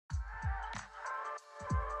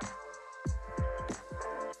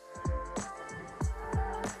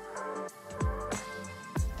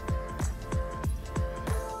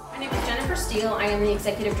Steele. I am the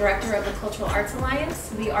Executive Director of the Cultural Arts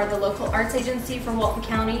Alliance. We are the local arts agency for Walton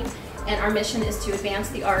County, and our mission is to advance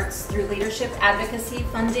the arts through leadership, advocacy,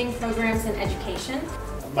 funding, programs, and education.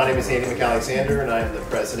 My name is Andy McAlexander, and I am the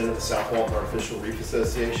president of the South Walton Artificial Reef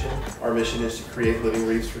Association. Our mission is to create living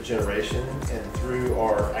reefs for generations, and through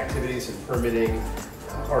our activities in permitting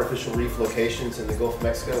artificial reef locations in the Gulf of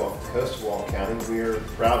Mexico off the coast of Walton County, we are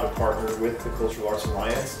proud to partner with the Cultural Arts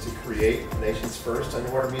Alliance to create the nation's first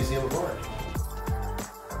underwater museum of art.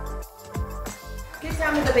 Get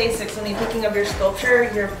down to the basics when you're thinking of your sculpture.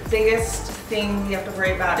 Your biggest thing you have to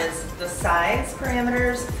worry about is the size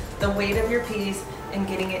parameters, the weight of your piece, and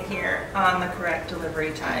getting it here on the correct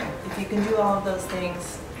delivery time. If you can do all of those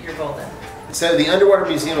things, you're golden. So the Underwater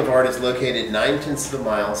Museum of Art is located 9/10 of a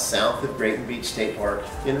mile south of Grayton Beach State Park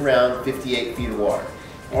in around 58 feet of water.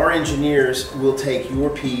 Our engineers will take your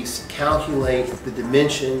piece, calculate the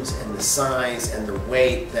dimensions and the size and the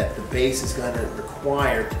weight that the base is going to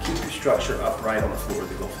require to keep your structure upright on the floor of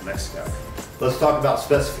the Gulf of Mexico. Let's talk about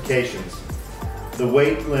specifications. The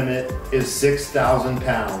weight limit is 6,000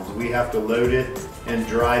 pounds. We have to load it and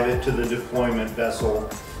drive it to the deployment vessel.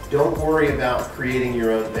 Don't worry about creating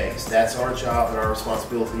your own base. That's our job and our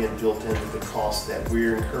responsibility, and built into the cost that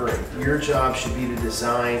we're incurring. Your job should be to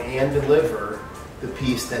design and deliver the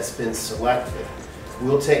piece that's been selected.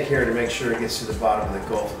 We'll take care to make sure it gets to the bottom of the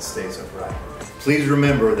Gulf and stays upright. Please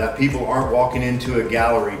remember that people aren't walking into a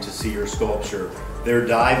gallery to see your sculpture. They're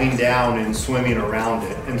diving down and swimming around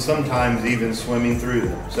it, and sometimes even swimming through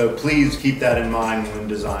them. So please keep that in mind when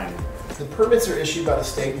designing. The permits are issued by the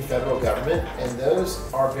state and federal government, and those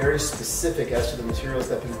are very specific as to the materials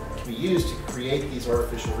that can be used to create these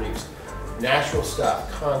artificial reefs. Natural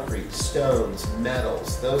stuff, concrete, stones,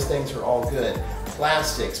 metals, those things are all good.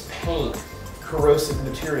 Plastics, paint, corrosive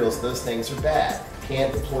materials, those things are bad.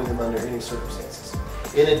 Can't deploy them under any circumstances.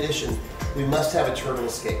 In addition, we must have a turtle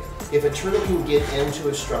escape. If a turtle can get into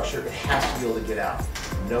a structure, it has to be able to get out.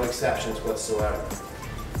 No exceptions whatsoever.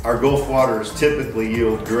 Our Gulf waters typically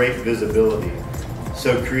yield great visibility,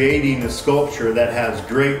 so creating a sculpture that has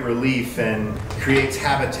great relief and creates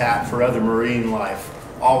habitat for other marine life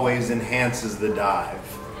always enhances the dive.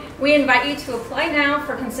 We invite you to apply now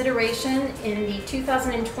for consideration in the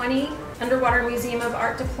 2020 Underwater Museum of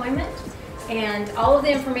Art deployment, and all of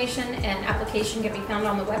the information and application can be found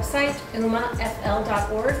on the website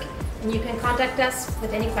umafl.org, and you can contact us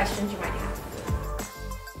with any questions you might have.